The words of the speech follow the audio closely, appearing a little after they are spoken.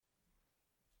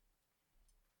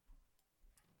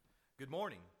Good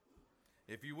morning.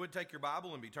 If you would take your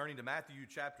Bible and be turning to Matthew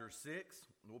chapter 6,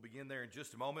 we'll begin there in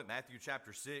just a moment. Matthew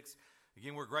chapter 6.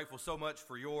 Again, we're grateful so much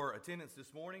for your attendance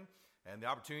this morning and the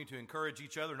opportunity to encourage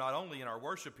each other, not only in our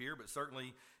worship here, but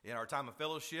certainly in our time of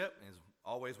fellowship. As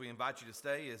always, we invite you to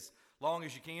stay as long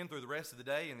as you can through the rest of the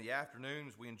day and the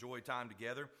afternoons. We enjoy time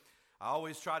together. I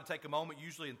always try to take a moment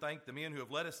usually and thank the men who have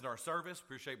led us in our service.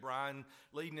 Appreciate Brian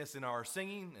leading us in our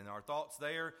singing and our thoughts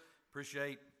there.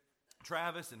 Appreciate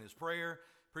Travis and his prayer.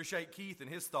 Appreciate Keith and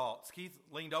his thoughts. Keith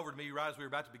leaned over to me right as we were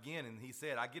about to begin, and he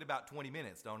said, I get about 20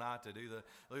 minutes, don't I, to do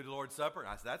the Lord's Supper? And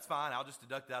I said, that's fine. I'll just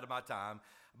deduct it out of my time.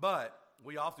 But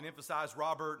we often emphasize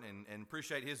Robert and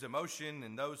appreciate his emotion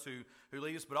and those who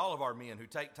lead us, but all of our men who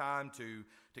take time to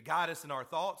guide us in our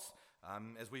thoughts.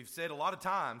 As we've said a lot of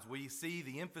times, we see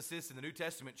the emphasis in the New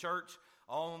Testament church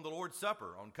on the Lord's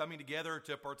Supper, on coming together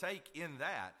to partake in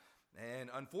that. And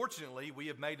unfortunately, we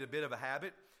have made it a bit of a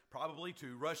habit, probably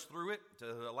to rush through it,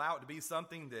 to allow it to be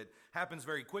something that happens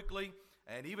very quickly,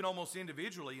 and even almost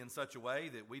individually in such a way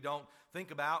that we don't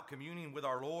think about communing with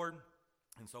our Lord.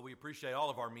 And so we appreciate all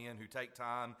of our men who take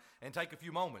time and take a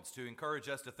few moments to encourage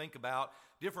us to think about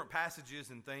different passages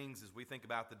and things as we think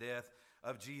about the death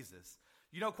of Jesus.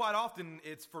 You know, quite often,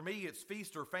 it's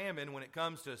feast or famine when it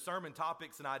comes to sermon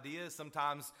topics and ideas.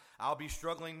 Sometimes I'll be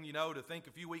struggling, to think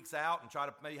a few weeks out and try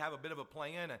to maybe have a bit of a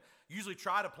plan. I usually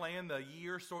try to plan the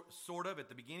year sort of at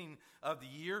the beginning of the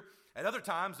year. At other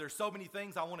times, there's so many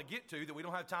things I want to get to that we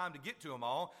don't have time to get to them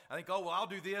all. I think, I'll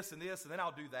do this, and then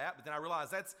I'll do that. But then I realize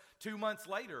that's 2 months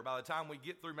later by the time we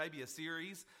get through maybe a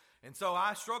series. And so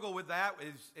I struggle with that.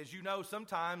 As you know,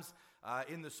 sometimes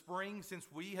in the spring, since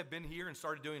we have been here and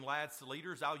started doing Lads to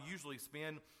Leaders, I'll usually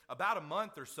spend about a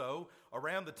month or so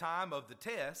around the time of the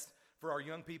test for our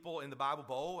young people in the Bible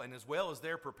Bowl, and as well as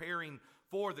they're preparing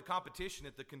for the competition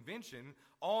at the convention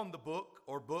on the book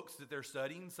or books that they're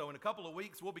studying. So in a couple of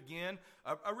weeks, we'll begin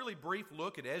a really brief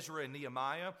look at Ezra and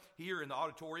Nehemiah here in the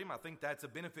auditorium. I think that's a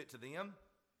benefit to them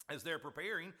as they're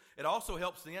preparing. It also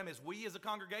helps them as we as a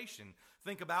congregation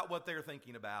think about what they're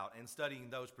thinking about and studying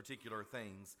those particular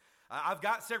things. I've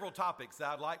got several topics that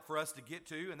I'd like for us to get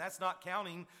to, and that's not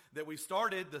counting that we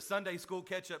started the Sunday School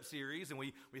Catch-Up series, and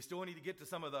we still need to get to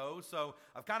some of those. So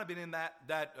I've kind of been in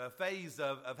that phase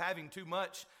of having too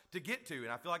much to get to,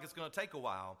 and I feel like it's going to take a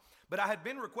while. But I had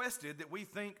been requested that we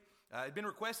think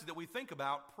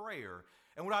about prayer.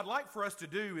 And what I'd like for us to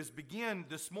do is begin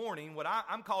this morning what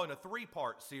I'm calling a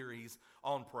 3-part series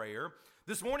on prayer.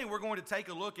 This morning we're going to take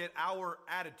a look at our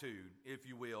attitude, if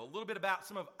you will, a little bit about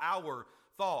some of our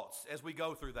thoughts as we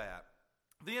go through that.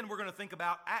 Then we're going to think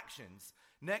about actions.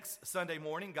 Next Sunday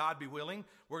morning, God be willing,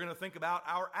 we're going to think about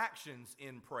our actions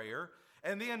in prayer.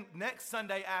 And then next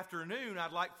Sunday afternoon,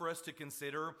 I'd like for us to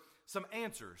consider some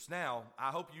answers. Now,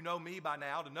 I hope you know me by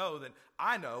now to know that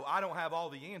I don't have all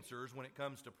the answers when it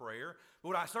comes to prayer. But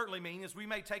what I certainly mean is we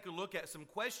may take a look at some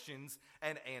questions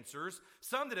and answers,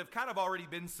 some that have kind of already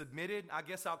been submitted. I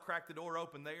guess I'll crack the door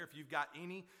open there. If you've got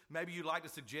any, maybe you'd like to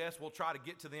suggest, we'll try to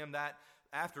get to them that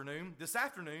afternoon. This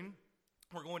afternoon,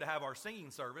 we're going to have our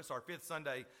singing service, our 5th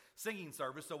Sunday singing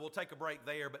service, so we'll take a break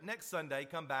there. But next Sunday,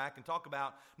 come back and talk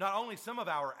about not only some of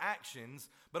our actions,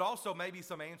 but also maybe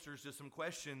some answers to some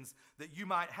questions that you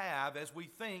might have as we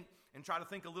think and try to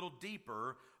think a little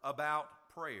deeper about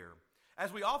prayer.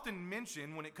 As we often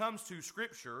mention when it comes to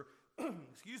Scripture,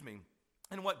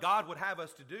 and what God would have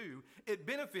us to do, it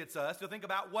benefits us to think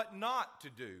about what not to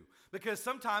do. Because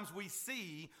sometimes we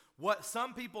see what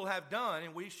some people have done,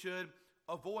 and we should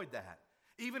avoid that.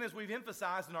 Even as we've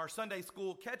emphasized in our Sunday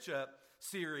School Catch-Up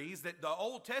series that the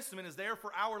Old Testament is there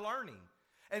for our learning.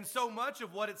 And so much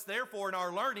of what it's there for in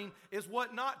our learning is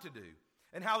what not to do.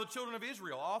 And how the children of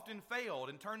Israel often failed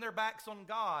and turned their backs on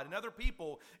God and other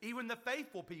people, even the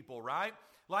faithful people, right?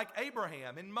 Like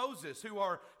Abraham and Moses, who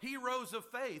are heroes of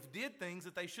faith, did things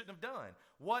that they shouldn't have done.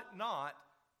 What not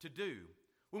to do.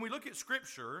 When we look at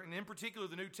Scripture, and in particular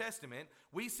the New Testament,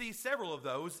 we see several of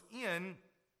those in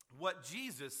what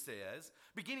Jesus says,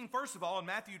 beginning first of all in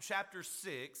Matthew chapter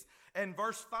 6 and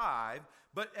verse 5.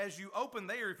 But as you open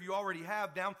there, if you already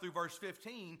have down through verse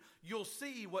 15, you'll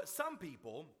see what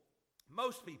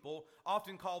most people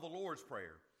often call the Lord's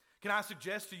Prayer. Can I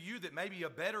suggest to you that maybe a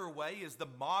better way is the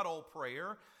model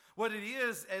prayer? What it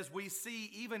is, as we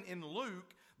see even in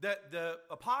Luke, that the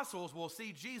apostles will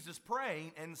see Jesus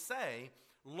praying and say,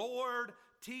 Lord,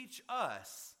 teach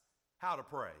us how to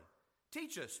pray.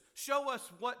 Teach us, show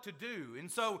us what to do. And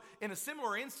so in a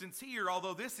similar instance here,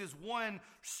 although this is one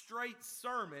straight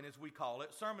sermon, as we call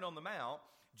it, Sermon on the Mount,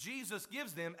 Jesus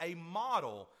gives them a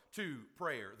model to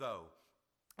prayer, though.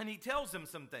 And he tells them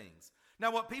some things.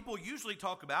 Now, what people usually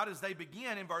talk about is they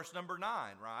begin in verse number 9,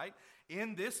 right?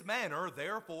 In this manner,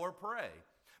 therefore, pray.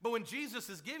 But when Jesus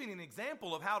is giving an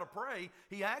example of how to pray,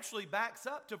 he actually backs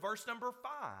up to verse number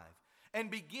 5 and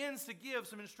begins to give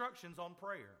some instructions on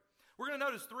prayer. We're going to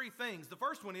notice three things. The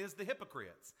first one is the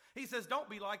hypocrites. He says, don't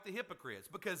be like the hypocrites,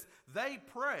 because they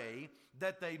pray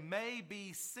that they may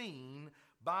be seen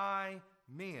by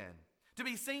men. To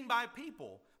be seen by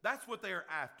people, that's what they're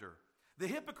after. The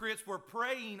hypocrites were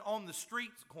praying on the street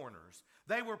corners.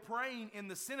 They were praying in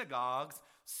the synagogues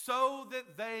so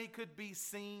that they could be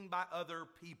seen by other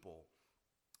people.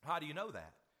 How do you know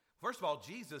that? First of all,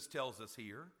 Jesus tells us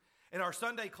here. In our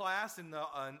Sunday class, in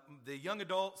the young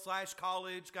adult /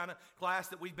 college kind of class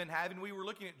that we've been having, we were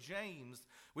looking at James.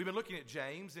 We've been looking at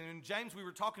James, and in James we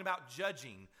were talking about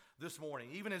judging this morning,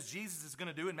 even as Jesus is going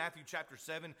to do in Matthew chapter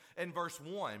 7 and verse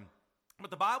 1. But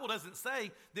the Bible doesn't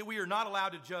say that we are not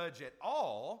allowed to judge at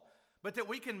all, but that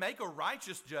we can make a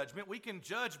righteous judgment. We can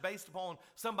judge based upon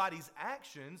somebody's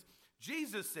actions.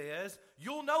 Jesus says,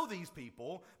 you'll know these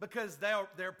people because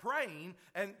they're praying,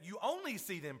 and you only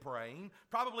see them praying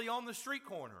probably on the street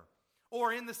corner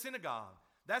or in the synagogue.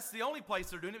 That's the only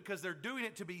place they're doing it, because they're doing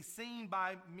it to be seen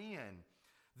by men.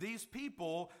 These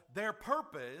people, their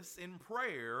purpose in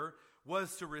prayer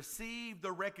was to receive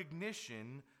the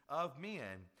recognition of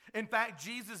men. In fact,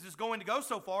 Jesus is going to go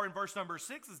so far in verse number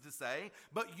 6 as to say,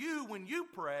 but you, when you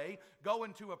pray, go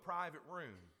into a private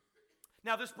room.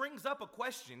 Now, this brings up a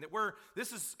question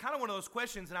this is kind of one of those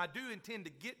questions, and I do intend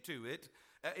to get to it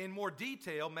in more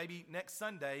detail, maybe next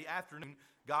Sunday afternoon,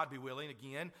 God be willing,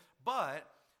 again. But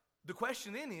the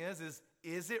question then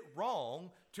is it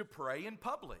wrong to pray in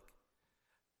public?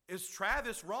 Is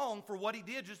Travis wrong for what he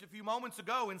did just a few moments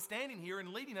ago in standing here and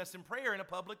leading us in prayer in a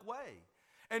public way?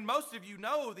 And most of you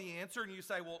know the answer, and you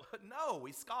say, well, no,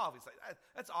 we scoff. We say,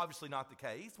 that's obviously not the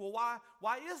case. Well,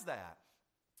 why is that?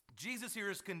 Jesus here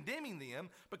is condemning them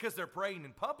because they're praying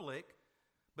in public,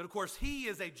 but of course he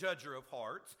is a judger of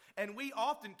hearts, and we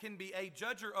often can be a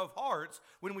judger of hearts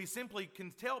when we simply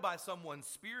can tell by someone's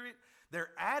spirit, their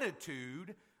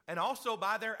attitude, and also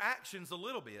by their actions a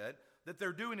little bit, that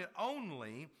they're doing it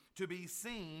only to be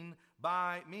seen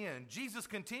by men. Jesus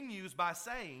continues by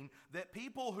saying that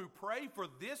people who pray for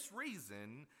this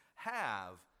reason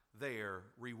have their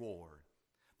reward.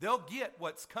 They'll get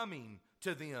what's coming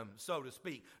to them, so to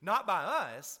speak. Not by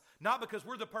us, not because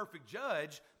we're the perfect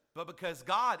judge, but because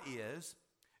God is,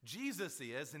 Jesus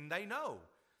is, and they know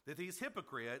that these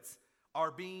hypocrites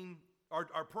are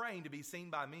praying to be seen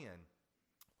by men.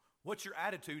 What's your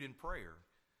attitude in prayer?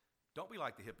 Don't be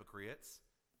like the hypocrites.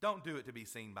 Don't do it to be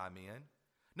seen by men.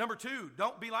 Number 2,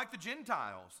 don't be like the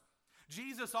Gentiles.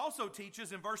 Jesus also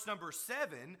teaches in verse number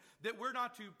 7 that we're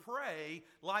not to pray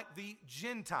like the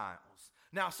Gentiles.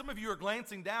 Now, some of you are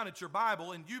glancing down at your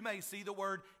Bible, and you may see the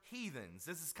word heathens.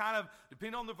 This is kind of,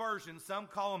 depending on the version, some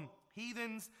call them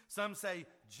heathens, some say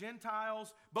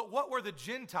Gentiles. But what were the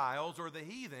Gentiles or the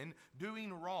heathen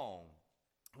doing wrong?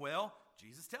 Well,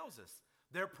 Jesus tells us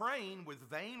they're praying with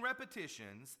vain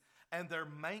repetitions, and they're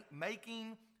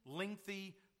making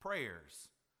lengthy prayers.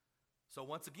 So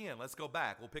once again, let's go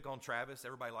back. We'll pick on Travis.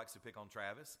 Everybody likes to pick on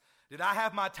Travis. Did I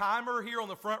have my timer here on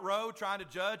the front row trying to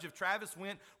judge if Travis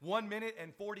went 1 minute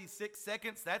and 46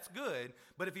 seconds? That's good.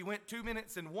 But if he went 2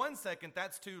 minutes and 1 second,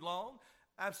 that's too long?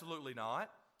 Absolutely not.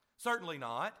 Certainly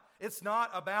not. It's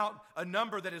not about a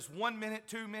number that is 1 minute,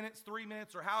 2 minutes, 3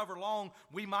 minutes, or however long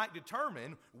we might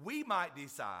determine. We might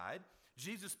decide.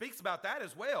 Jesus speaks about that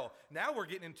as well. Now we're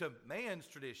getting into man's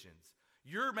traditions.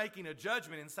 You're making a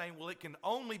judgment and saying, well, it can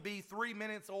only be 3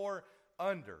 minutes or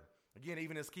under. Again,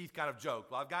 even as Keith kind of joked,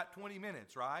 well, I've got 20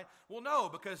 minutes, right? Well, no,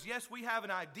 because yes, we have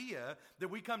an idea that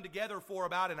we come together for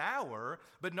about an hour,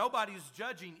 but nobody's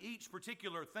judging each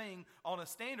particular thing on a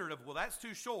standard of, well, that's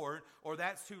too short or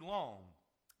that's too long.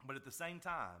 But at the same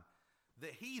time, the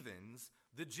heathens,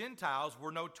 the Gentiles,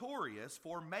 were notorious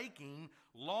for making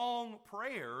long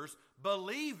prayers,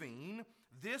 believing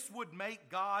this would make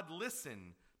God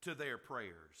listen to their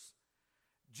prayers.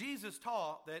 Jesus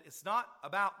taught that it's not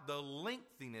about the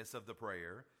lengthiness of the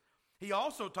prayer. He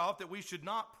also taught that we should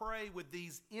not pray with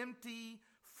these empty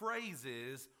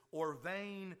phrases or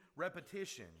vain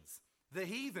repetitions. The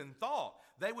heathen thought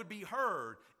they would be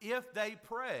heard if they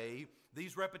pray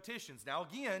these repetitions. Now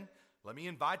again, let me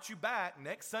invite you back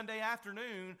next Sunday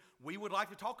afternoon. We would like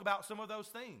to talk about some of those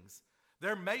things.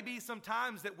 There may be some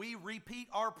times that we repeat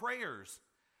our prayers.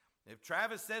 If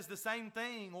Travis says the same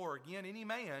thing, or again, any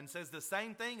man says the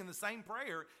same thing in the same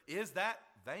prayer, is that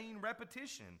vain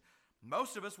repetition?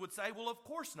 Most of us would say, well, of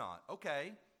course not.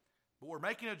 Okay, but we're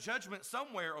making a judgment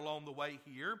somewhere along the way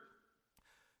here.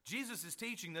 Jesus is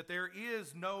teaching that there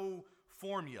is no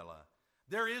formula.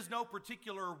 There is no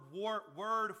particular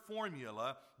word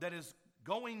formula that is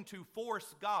going to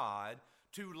force God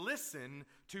to listen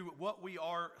to what we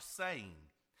are saying.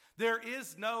 There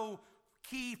is no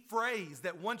key phrase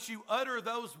that once you utter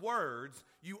those words,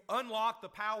 you unlock the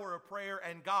power of prayer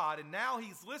and God, and now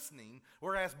he's listening,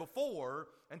 whereas before,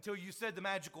 until you said the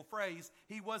magical phrase,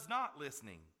 he was not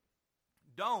listening.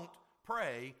 Don't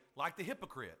pray like the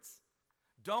hypocrites.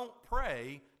 Don't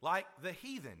pray like the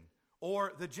heathen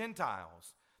or the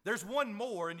Gentiles. There's one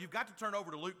more, and you've got to turn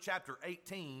over to Luke chapter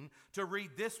 18 to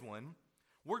read this one.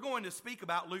 We're going to speak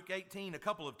about Luke 18 a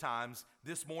couple of times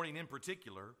this morning in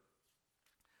particular.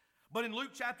 But in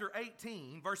Luke chapter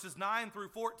 18, verses 9 through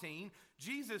 14,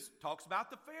 Jesus talks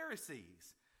about the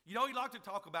Pharisees. You know, he liked to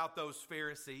talk about those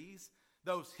Pharisees,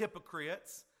 those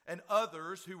hypocrites, and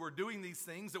others who were doing these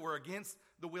things that were against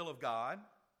the will of God.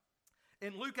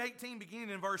 In Luke 18, beginning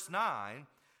in verse 9,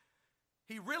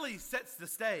 he really sets the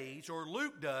stage, or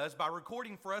Luke does, by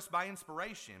recording for us by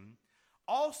inspiration.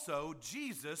 Also,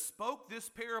 Jesus spoke this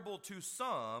parable to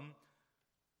some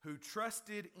who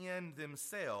trusted in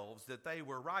themselves that they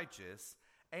were righteous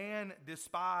and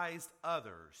despised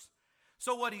others.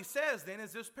 So what he says then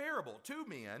is this parable. Two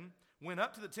men went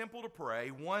up to the temple to pray,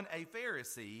 one a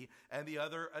Pharisee and the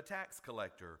other a tax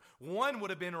collector. One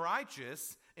would have been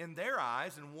righteous in their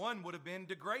eyes and one would have been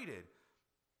degraded.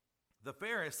 The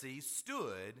Pharisee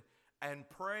stood and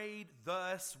prayed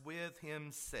thus with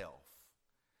himself.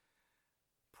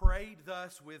 Prayed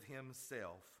thus with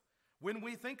himself. When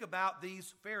we think about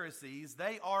these Pharisees,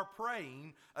 they are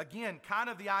praying. Again, kind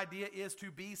of the idea is to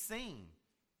be seen.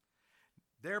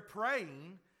 They're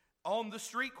praying on the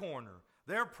street corner.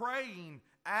 They're praying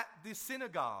at the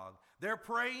synagogue. They're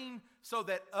praying so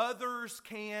that others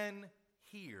can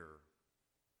hear.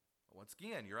 Once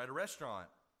again, you're at a restaurant.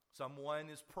 Someone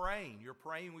is praying. You're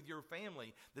praying with your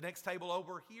family. The next table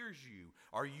over hears you.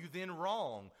 Are you then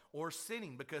wrong or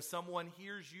sinning because someone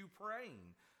hears you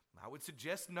praying? I would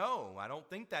suggest no. I don't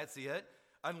think that's it.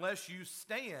 Unless you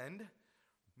stand,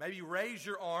 maybe raise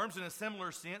your arms in a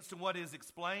similar sense to what is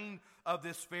explained of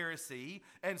this Pharisee,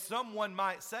 and someone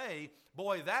might say,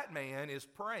 boy, that man is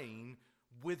praying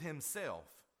with himself.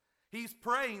 He's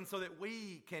praying so that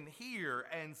we can hear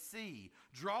and see,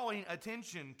 drawing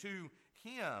attention to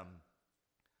him.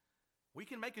 We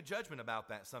can make a judgment about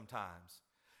that sometimes.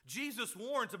 Jesus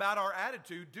warns about our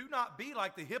attitude. Do not be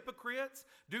like the hypocrites.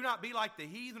 Do not be like the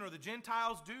heathen or the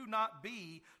Gentiles. Do not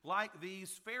be like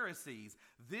these Pharisees.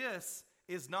 This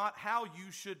is not how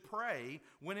you should pray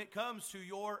when it comes to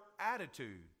your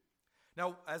attitude.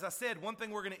 Now, as I said, one thing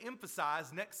we're going to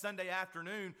emphasize next Sunday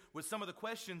afternoon with some of the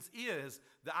questions is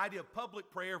the idea of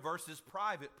public prayer versus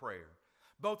private prayer.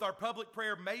 Both our public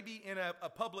prayer may be in a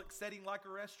public setting like a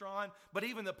restaurant, but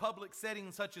even the public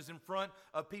setting such as in front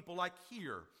of people like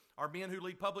here, our men who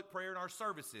lead public prayer in our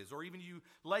services, or even you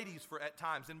ladies at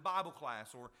times in Bible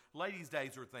class or ladies'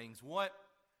 days or things. What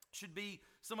should be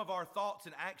some of our thoughts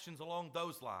and actions along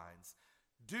those lines?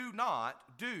 Do not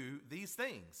do these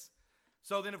things.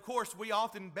 So then, of course, we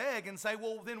often beg and say,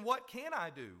 well, then what can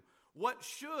I do? What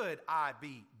should I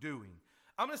be doing?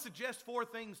 I'm going to suggest 4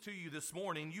 things to you this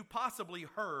morning. You possibly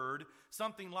heard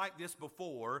something like this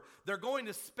before. They're going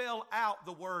to spell out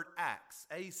the word Acts,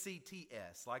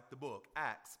 A-C-T-S, like the book,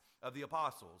 Acts of the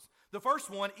Apostles. The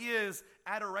first one is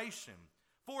adoration.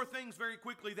 4 things very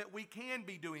quickly that we can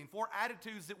be doing, 4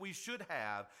 attitudes that we should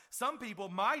have. Some people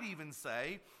might even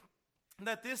say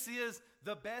that this is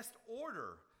the best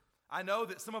order. I know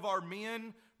that some of our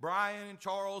men, Brian and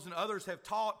Charles and others, have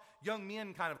taught young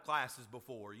men kind of classes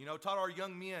before, taught our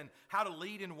young men how to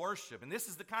lead in worship. And this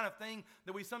is the kind of thing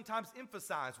that we sometimes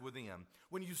emphasize with them.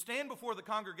 When you stand before the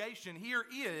congregation, here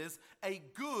is a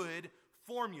good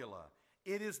formula.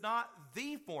 It is not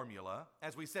the formula,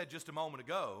 as we said just a moment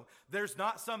ago. There's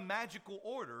not some magical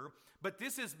order, but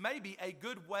this is maybe a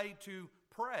good way to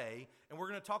pray, and we're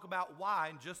going to talk about why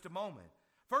in just a moment.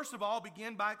 First of all,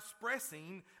 begin by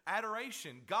expressing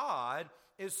adoration. God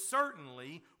is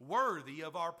certainly worthy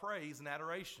of our praise and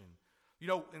adoration.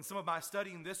 In some of my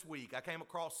studying this week, I came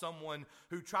across someone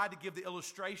who tried to give the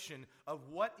illustration of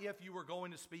what if you were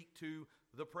going to speak to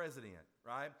the president,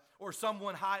 right? Or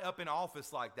someone high up in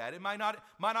office like that. It might not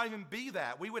even be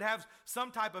that. We would have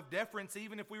some type of deference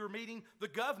even if we were meeting the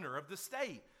governor of the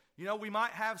state. We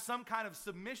might have some kind of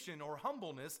submission or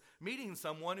humbleness meeting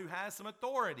someone who has some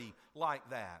authority like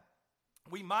that.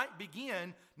 We might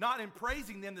begin not in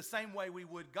praising them the same way we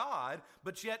would God,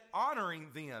 but yet honoring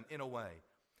them in a way.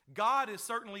 God is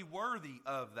certainly worthy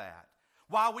of that.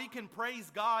 While we can praise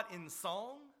God in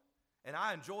song, and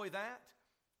I enjoy that,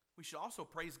 we should also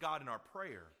praise God in our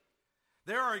prayer.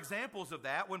 There are examples of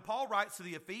that. When Paul writes to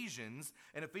the Ephesians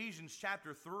in Ephesians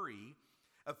chapter 3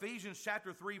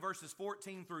 verses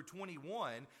 14 through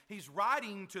 21, he's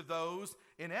writing to those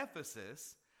in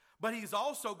Ephesus, but he's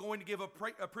also going to give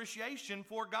appreciation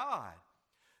for God.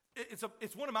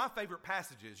 It's one of my favorite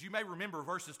passages. You may remember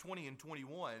verses 20 and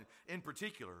 21 in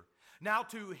particular. Now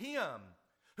to him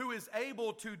who is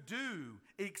able to do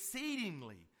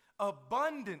exceedingly,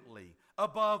 abundantly,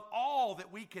 above all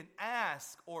that we can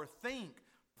ask or think,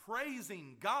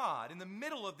 praising God. In the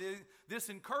middle of this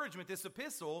encouragement, this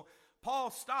epistle,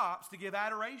 Paul stops to give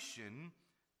adoration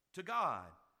to God.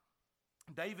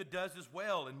 David does as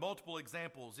well in multiple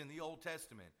examples in the Old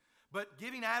Testament. But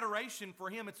giving adoration for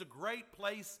him, it's a great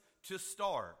place to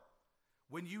start.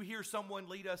 When you hear someone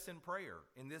lead us in prayer,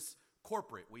 in this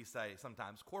corporate, we say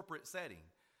sometimes, corporate setting,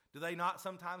 do they not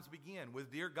sometimes begin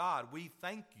with, "Dear God, we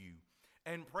thank you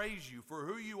and praise you for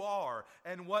who you are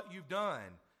and what you've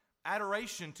done"?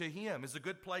 Adoration to him is a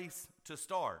good place to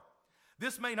start.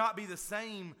 This may not be the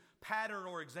same pattern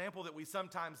or example that we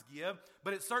sometimes give,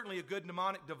 but it's certainly a good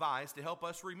mnemonic device to help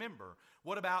us remember.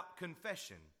 What about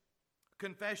confession?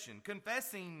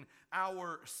 Confessing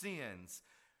our sins.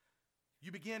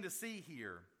 You begin to see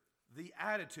here the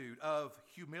attitude of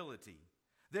humility.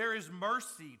 There is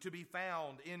mercy to be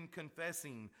found in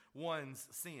confessing one's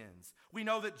sins. We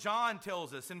know that John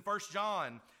tells us in 1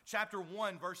 John chapter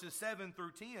 1 verses 7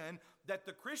 through 10 that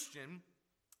the Christian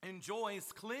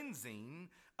enjoys cleansing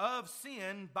of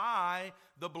sin by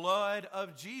the blood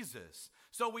of Jesus.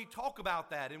 So we talk about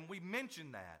that and we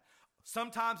mention that.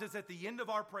 Sometimes it's at the end of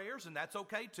our prayers, and that's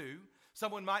okay too.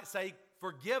 Someone might say,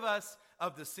 "Forgive us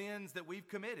of the sins that we've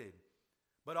committed."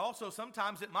 But also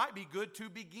sometimes it might be good to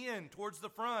begin towards the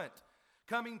front,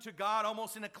 coming to God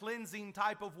almost in a cleansing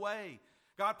type of way.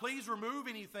 "God, please remove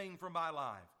anything from my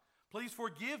life. Please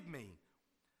forgive me."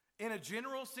 In a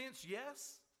general sense,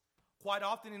 yes. Quite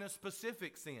often in a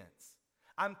specific sense.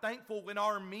 I'm thankful when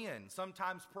our men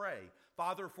sometimes pray,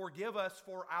 "Father, forgive us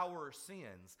for our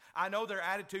sins." I know their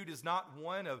attitude is not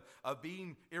one of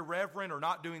being irreverent or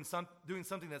not doing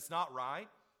something that's not right,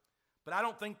 but I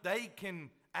don't think they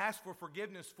can ask for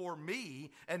forgiveness for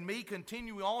me and me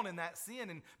continue on in that sin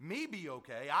and me be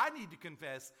okay. I need to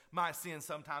confess my sins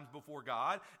sometimes before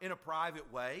God in a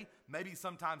private way, maybe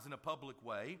sometimes in a public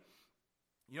way.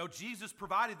 You know, Jesus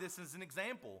provided this as an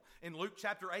example in Luke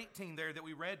chapter 18 there that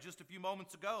we read just a few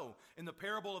moments ago in the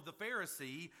parable of the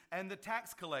Pharisee and the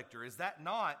tax collector. Is that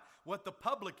not what the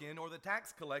publican or the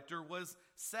tax collector was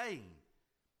saying?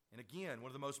 And again, one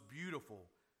of the most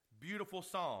beautiful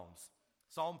Psalms,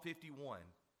 Psalm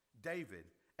 51,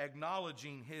 David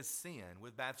acknowledging his sin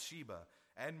with Bathsheba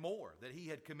and more that he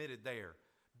had committed there.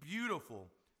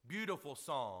 Beautiful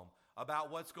psalm about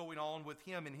what's going on with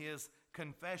him in his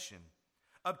confession.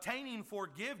 Obtaining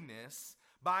forgiveness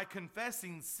by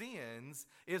confessing sins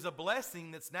is a blessing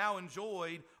that's now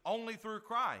enjoyed only through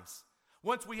Christ.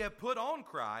 Once we have put on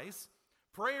Christ,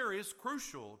 prayer is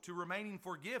crucial to remaining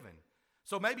forgiven.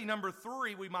 So maybe number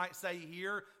 3, we might say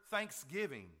here,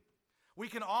 thanksgiving. We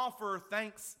can offer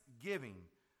thanksgiving.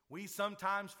 We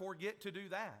sometimes forget to do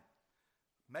that.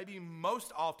 Maybe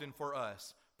most often for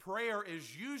us, prayer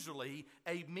is usually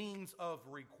a means of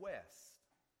request.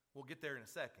 We'll get there in a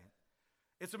second.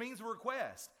 It's a means of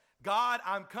request. "God,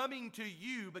 I'm coming to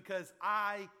you because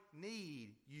I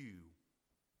need you."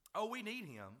 Oh, we need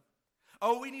him.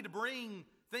 Oh, we need to bring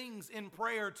things in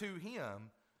prayer to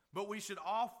him, but we should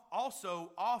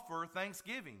also offer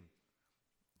thanksgiving.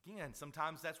 Again,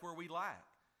 sometimes that's where we lack.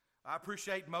 I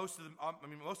appreciate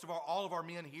all of our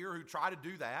men here who try to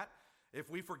do that.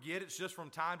 If we forget, it's just from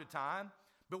time to time.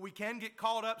 But we can get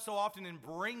caught up so often in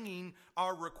bringing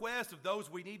our requests of those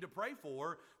we need to pray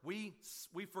for, we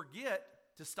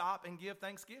forget to stop and give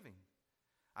thanksgiving.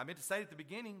 I meant to say it at the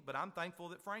beginning, but I'm thankful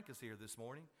that Frank is here this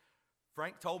morning.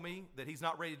 Frank told me that he's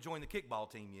not ready to join the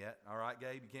kickball team yet. All right,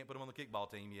 Gabe, you can't put him on the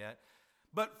kickball team yet.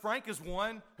 But Frank is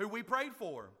one who we prayed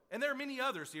for. And there are many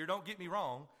others here, don't get me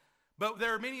wrong. But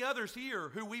there are many others here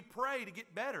who we pray to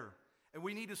get better. And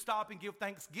we need to stop and give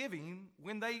thanksgiving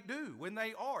when they do, when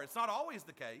they are. It's not always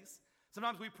the case.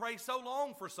 Sometimes we pray so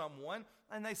long for someone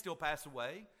and they still pass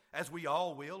away, as we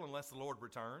all will unless the Lord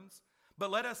returns. But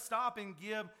let us stop and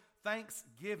give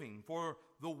thanksgiving for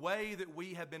the way that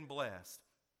we have been blessed.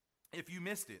 If you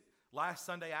missed it, last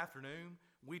Sunday afternoon,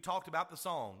 we talked about the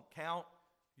song, "Count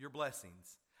Your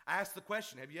Blessings." I asked the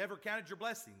question, have you ever counted your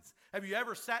blessings? Have you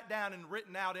ever sat down and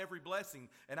written out every blessing?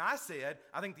 And I said,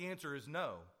 I think the answer is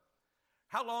no.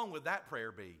 How long would that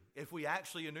prayer be if we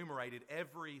actually enumerated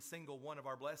every single one of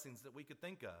our blessings that we could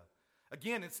think of?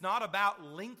 Again, it's not about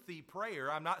lengthy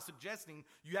prayer. I'm not suggesting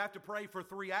you have to pray for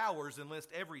 3 hours and list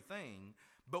everything,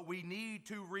 but we need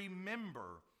to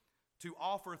remember to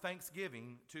offer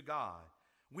thanksgiving to God.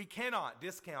 We cannot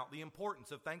discount the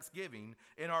importance of thanksgiving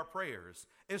in our prayers,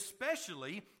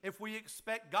 especially if we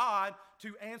expect God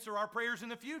to answer our prayers in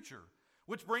the future.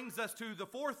 Which brings us to the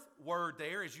fourth word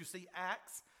there, as you see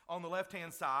acts on the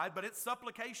left-hand side, but it's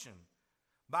supplication.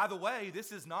 By the way,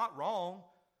 this is not wrong.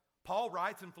 Paul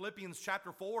writes in Philippians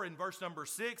chapter 4 in verse number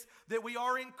 6 that we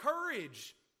are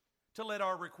encouraged to let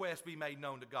our requests be made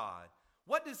known to God.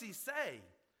 What does he say?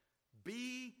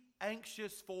 Be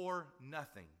anxious for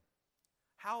nothing.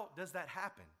 How does that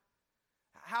happen?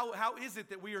 How is it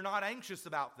that we are not anxious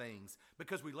about things?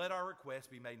 Because we let our requests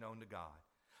be made known to God.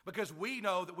 Because we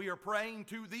know that we are praying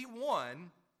to the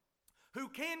one who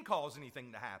can cause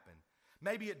anything to happen.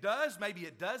 Maybe it does, maybe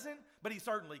it doesn't, but he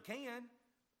certainly can.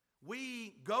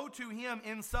 We go to him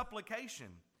in supplication.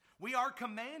 We are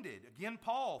commanded. Again,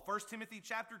 Paul, 1 Timothy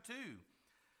chapter 2.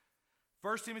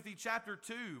 1 Timothy chapter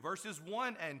 2, verses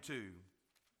 1 and 2.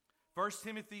 1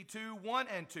 Timothy 2, 1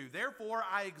 and 2. Therefore,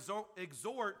 I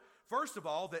exhort, first of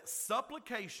all, that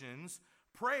supplications,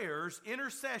 prayers,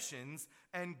 intercessions,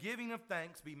 and giving of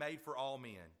thanks be made for all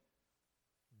men.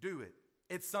 Do it.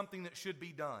 It's something that should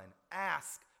be done.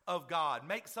 Ask of God.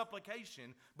 Make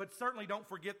supplication, but certainly don't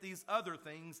forget these other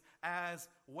things as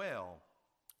well.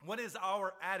 What is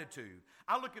our attitude?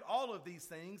 I look at all of these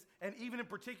things, and even in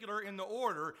particular in the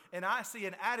order, and I see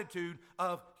an attitude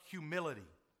of humility.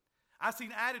 I see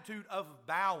an attitude of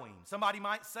bowing. Somebody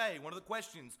might say, one of the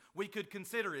questions we could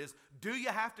consider is, do you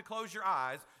have to close your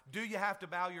eyes? Do you have to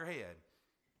bow your head?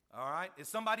 All right? Is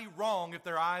somebody wrong if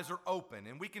their eyes are open?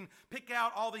 And we can pick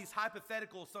out all these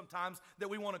hypotheticals sometimes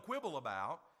that we want to quibble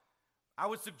about. I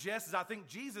would suggest, as I think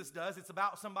Jesus does, it's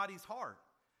about somebody's heart.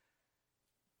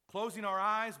 Closing our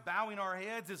eyes, bowing our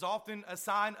heads is often a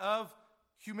sign of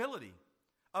humility,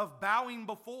 of bowing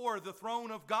before the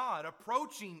throne of God,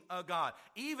 approaching a God.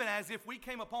 Even as if we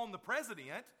came upon the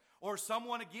president or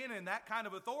someone again in that kind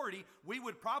of authority, we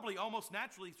would probably almost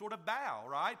naturally sort of bow,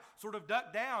 right? Sort of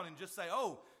duck down and just say,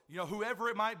 oh, you know, whoever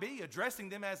it might be, addressing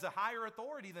them as a higher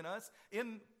authority than us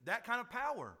in that kind of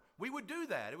power. We would do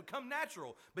that. It would come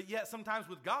natural. But yet sometimes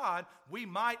with God, we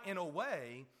might in a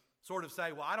way sort of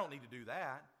say, well, I don't need to do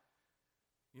that.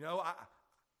 You know,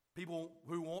 people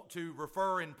who want to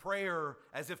refer in prayer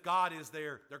as if God is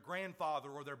their grandfather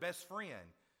or their best friend.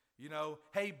 You know,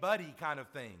 hey, buddy kind of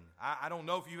thing. I don't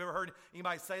know if you've ever heard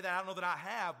anybody say that. I don't know that I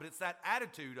have, but it's that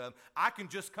attitude of I can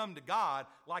just come to God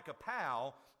like a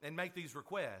pal and make these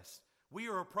requests. We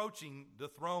are approaching the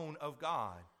throne of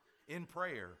God in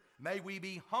prayer. May we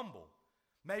be humble.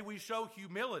 May we show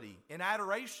humility in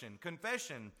adoration,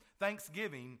 confession,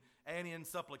 thanksgiving, and in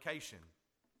supplication.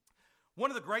 One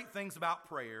of the great things about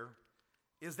prayer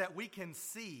is that we can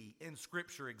see in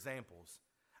Scripture examples.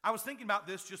 I was thinking about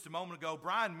this just a moment ago.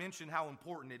 Brian mentioned how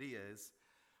important it is.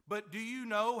 But do you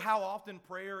know how often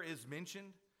prayer is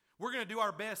mentioned? We're going to do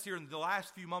our best here in the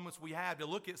last few moments we have to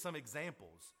look at some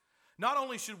examples. Not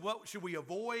only what should we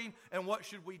avoid and what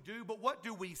should we do, but what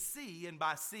do we see? And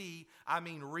by see, I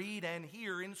mean read and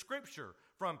hear in Scripture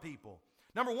from people.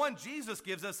 Number one, Jesus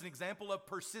gives us an example of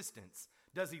persistence,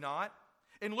 does he not?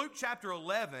 In Luke chapter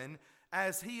 11,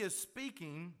 as he is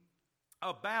speaking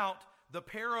about the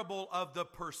parable of the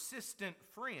persistent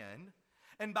friend,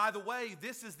 and by the way,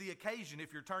 this is the occasion,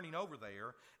 if you're turning over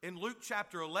there, in Luke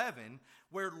chapter 11,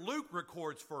 where Luke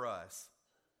records for us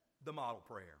the model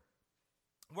prayer.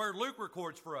 Where Luke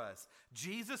records for us,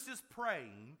 Jesus is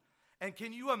praying, and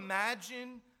can you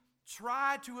imagine,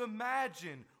 try to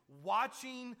imagine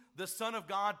watching the Son of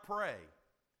God pray.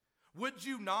 Would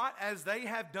you not, as they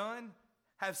have done,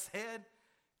 have said,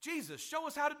 Jesus, show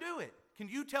us how to do it. Can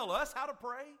you tell us how to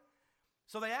pray?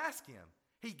 So they ask him.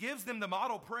 He gives them the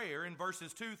model prayer in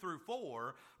verses 2 through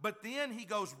 4, but then he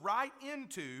goes right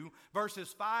into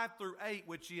verses 5 through 8,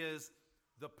 which is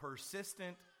the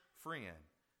persistent friend,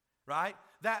 right?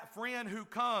 That friend who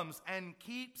comes and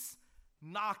keeps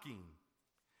knocking.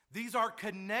 These are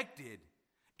connected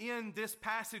in this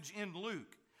passage in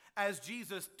Luke. As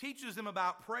Jesus teaches them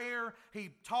about prayer,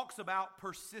 he talks about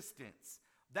persistence.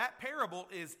 That parable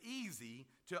is easy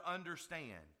to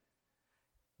understand.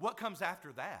 What comes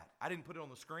after that? I didn't put it on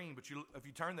the screen, but if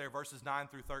you turn there, verses 9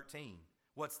 through 13,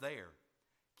 what's there?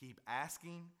 Keep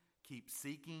asking, keep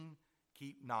seeking,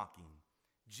 keep knocking.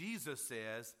 Jesus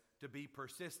says to be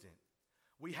persistent.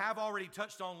 We have already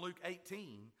touched on Luke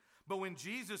 18, but when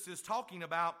Jesus is talking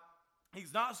about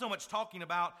He's not so much talking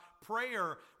about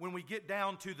prayer when we get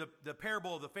down to the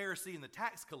parable of the Pharisee and the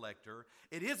tax collector.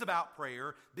 It is about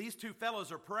prayer. These two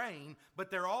fellows are praying, but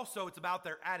it's about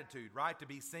their attitude, right? To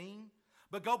be seen.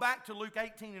 But go back to Luke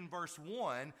 18 and verse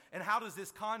 1, and how does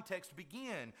this context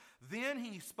begin? Then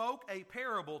he spoke a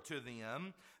parable to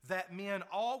them that men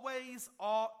always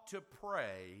ought to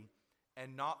pray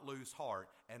and not lose heart.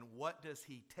 And what does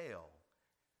he tell?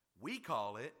 We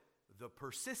call it the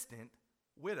persistent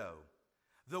widow.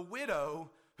 The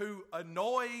widow who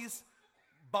annoys,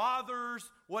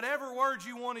 bothers, whatever words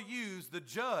you want to use, the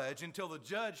judge until the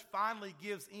judge finally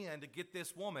gives in to get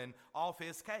this woman off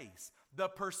his case. The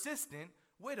persistent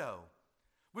widow.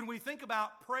 When we think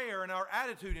about prayer and our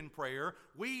attitude in prayer,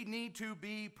 we need to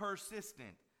be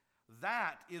persistent.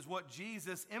 That is what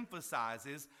Jesus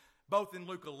emphasizes both in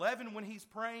Luke 11 when he's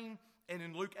praying and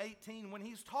in Luke 18 when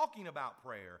he's talking about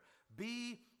prayer.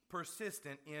 Be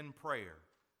persistent in prayer.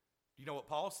 Do you know what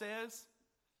Paul says?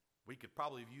 We could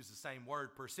probably have used the same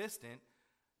word, persistent.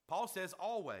 Paul says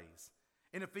always.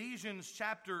 In Ephesians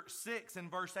chapter 6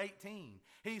 and verse 18,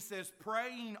 he says,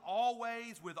 praying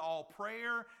always with all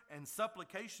prayer and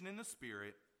supplication in the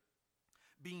Spirit,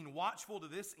 being watchful to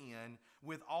this end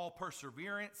with all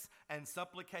perseverance and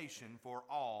supplication for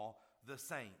all the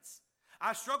saints.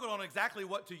 I struggled on exactly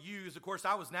what to use. Of course,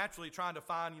 I was naturally trying to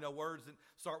find, words that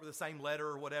start with the same letter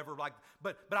or whatever.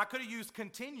 But I could have used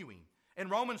continuing. In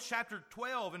Romans chapter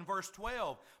 12 and verse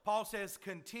 12, Paul says,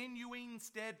 continuing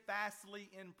steadfastly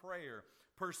in prayer.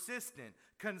 Persistent,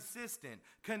 consistent,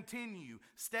 continue,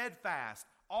 steadfast,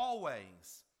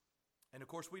 always. And of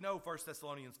course, we know 1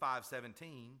 Thessalonians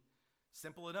 5:17,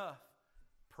 simple enough.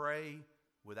 Pray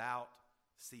without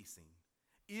ceasing.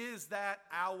 Is that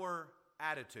our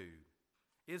attitude?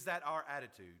 Is that our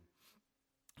attitude?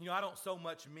 I don't so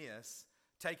much miss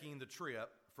taking the trip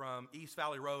from East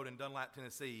Valley Road in Dunlap,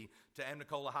 Tennessee to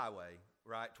Amnicola Highway,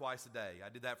 right, twice a day. I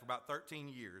did that for about 13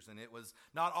 years, and it was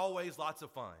not always lots of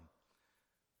fun.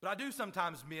 But I do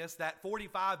sometimes miss that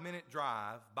 45-minute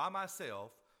drive by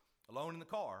myself, alone in the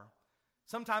car,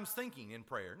 sometimes thinking in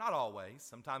prayer. Not always.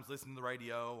 Sometimes listening to the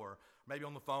radio or maybe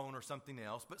on the phone or something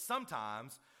else. But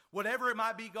sometimes, whatever it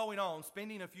might be going on,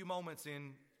 spending a few moments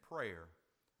in prayer.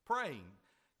 Praying.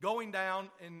 Going down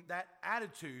in that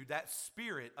attitude, that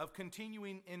spirit of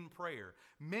continuing in prayer.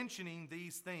 Mentioning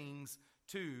these things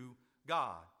to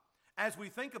God. As we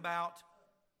think about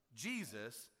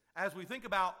Jesus, as we think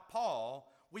about Paul,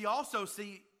 we also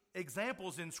see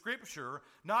examples in Scripture,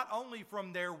 not only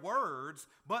from their words,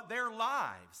 but their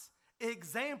lives.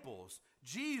 Examples.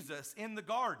 Jesus in the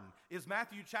garden is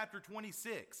Matthew chapter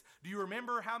 26. Do you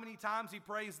remember how many times he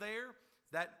prays there?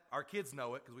 That our kids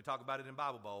know it because we talk about it in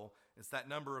Bible Bowl. It's that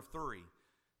number of 3.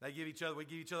 We give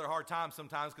each other a hard time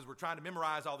sometimes because we're trying to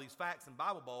memorize all these facts in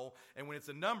Bible Bowl, and when it's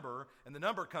a number and the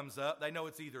number comes up, they know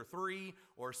it's either 3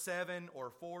 or 7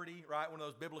 or 40, right? One of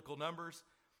those biblical numbers.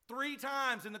 3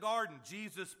 times in the garden,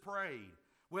 Jesus prayed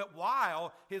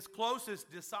while his closest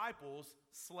disciples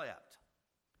slept.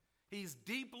 He's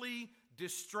deeply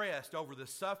distressed over the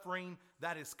suffering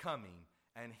that is coming,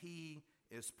 and he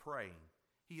is praying.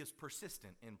 He is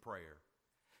persistent in prayer.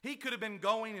 He could have been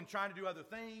going and trying to do other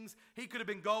things. He could have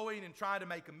been going and trying to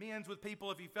make amends with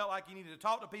people if he felt like he needed to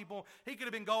talk to people. He could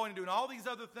have been going and doing all these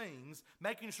other things,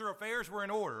 making sure affairs were in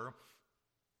order.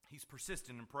 He's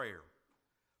persistent in prayer.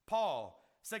 Paul,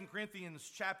 2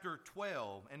 Corinthians chapter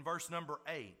 12 and verse number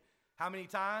 8. How many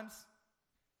times?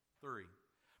 3.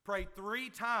 Pray 3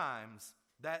 times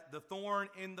that the thorn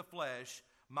in the flesh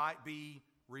might be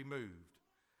removed.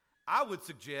 I would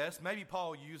suggest, maybe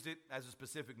Paul used it as a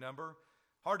specific number.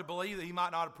 Hard to believe that he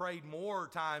might not have prayed more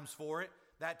times for it,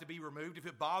 that to be removed, if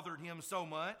it bothered him so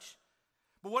much.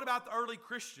 But what about the early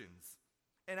Christians?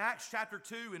 In Acts chapter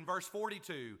 2 and verse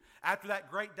 42, after that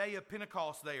great day of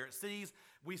Pentecost there,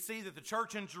 we see that the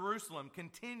church in Jerusalem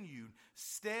continued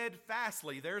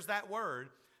steadfastly, there's that word,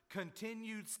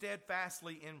 continued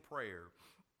steadfastly in prayer.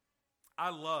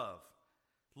 I love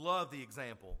the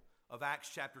example of Acts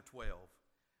chapter 12,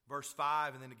 verse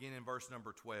 5, and then again in verse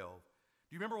number 12.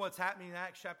 Do you remember what's happening in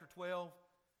Acts chapter 12?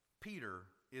 Peter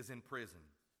is in prison.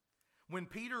 When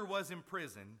Peter was in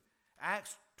prison,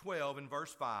 Acts 12 and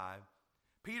verse 5,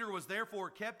 Peter was therefore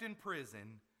kept in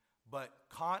prison, but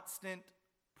constant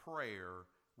prayer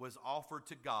was offered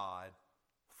to God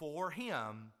for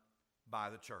him by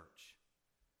the church.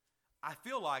 I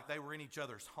feel like they were in each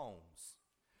other's homes.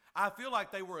 I feel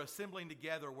like they were assembling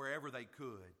together wherever they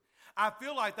could. I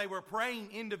feel like they were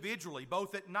praying individually,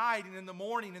 both at night and in the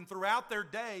morning and throughout their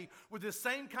day, with the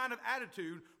same kind of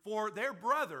attitude for their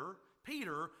brother,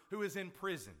 Peter, who is in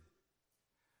prison.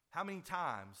 How many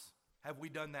times have we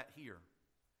done that here?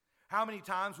 How many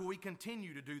times will we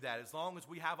continue to do that as long as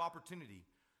we have opportunity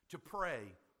to pray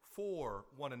for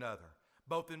one another,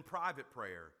 both in private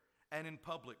prayer and in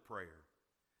public prayer?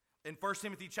 In 1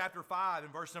 Timothy chapter 5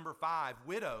 and verse number 5,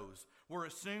 widows were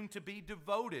assumed to be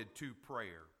devoted to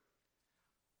prayer.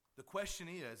 The question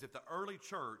is, if the early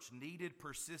church needed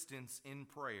persistence in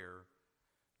prayer,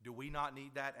 do we not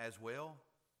need that as well?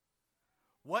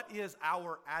 What is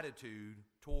our attitude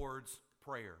towards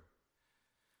prayer?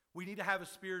 We need to have a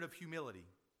spirit of humility.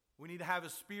 We need to have a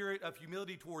spirit of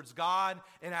humility towards God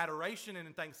in adoration and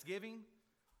in thanksgiving.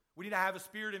 We need to have a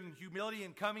spirit of humility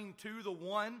in coming to the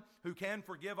one who can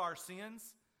forgive our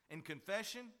sins in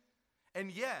confession.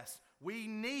 And yes, we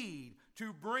need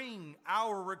to bring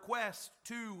our requests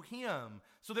to Him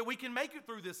so that we can make it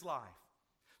through this life,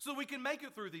 so that we can make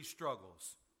it through these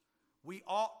struggles. We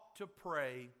ought to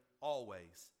pray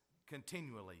always,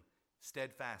 continually,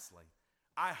 steadfastly.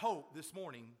 I hope this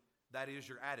morning that is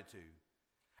your attitude.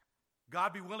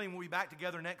 God be willing, we'll be back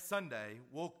together next Sunday.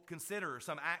 We'll consider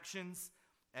some actions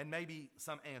and maybe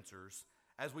some answers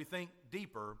as we think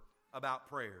deeper about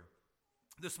prayer.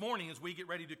 This morning, as we get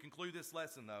ready to conclude this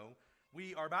lesson, though,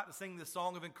 we are about to sing this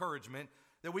song of encouragement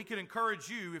that we could encourage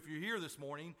you if you're here this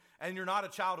morning and you're not a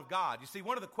child of God. You see,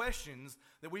 one of the questions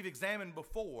that we've examined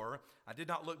before, I did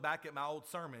not look back at my old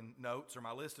sermon notes or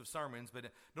my list of sermons, but I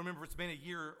don't remember if it's been a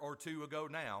year or two ago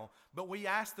now, but we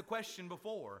asked the question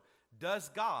before, does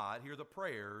God hear the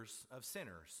prayers of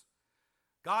sinners?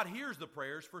 God hears the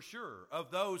prayers for sure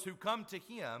of those who come to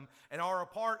Him and are a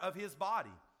part of His body,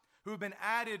 who have been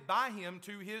added by Him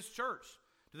to His church,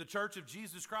 to the church of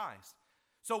Jesus Christ.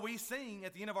 So we sing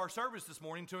at the end of our service this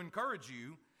morning to encourage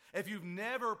you, if you've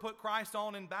never put Christ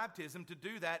on in baptism, to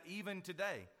do that even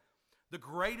today. The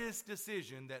greatest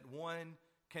decision that one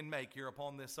can make here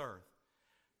upon this earth.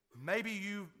 Maybe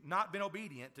you've not been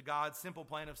obedient to God's simple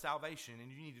plan of salvation,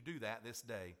 and you need to do that this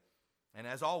day. And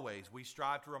as always, we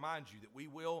strive to remind you that we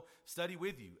will study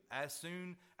with you as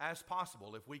soon as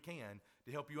possible, if we can,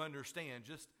 to help you understand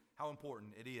just how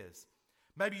important it is.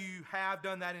 Maybe you have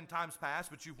done that in times past,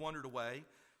 but you've wandered away.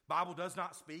 The Bible does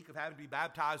not speak of having to be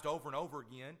baptized over and over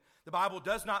again. The Bible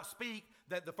does not speak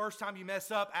that the first time you mess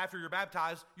up after you're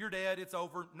baptized, you're dead, it's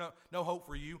over, no hope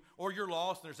for you, or you're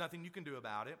lost and there's nothing you can do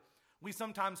about it. We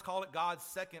sometimes call it God's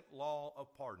second law of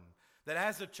pardon. That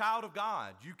as a child of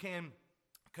God, you can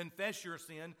confess your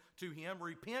sin to Him,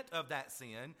 repent of that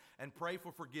sin, and pray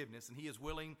for forgiveness. And He is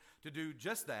willing to do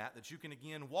just that, that you can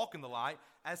again walk in the light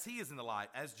as He is in the light,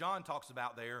 as John talks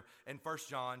about there in 1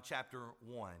 John chapter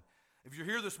 1. If you're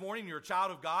here this morning, you're a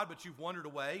child of God, but you've wandered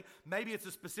away, maybe it's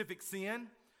a specific sin,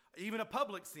 even a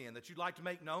public sin that you'd like to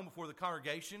make known before the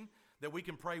congregation, that we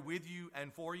can pray with you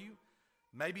and for you.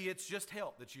 Maybe it's just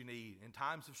help that you need in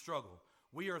times of struggle.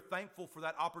 We are thankful for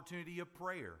that opportunity of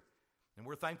prayer. And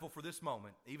we're thankful for this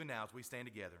moment, even now as we stand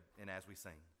together and as we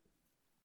sing.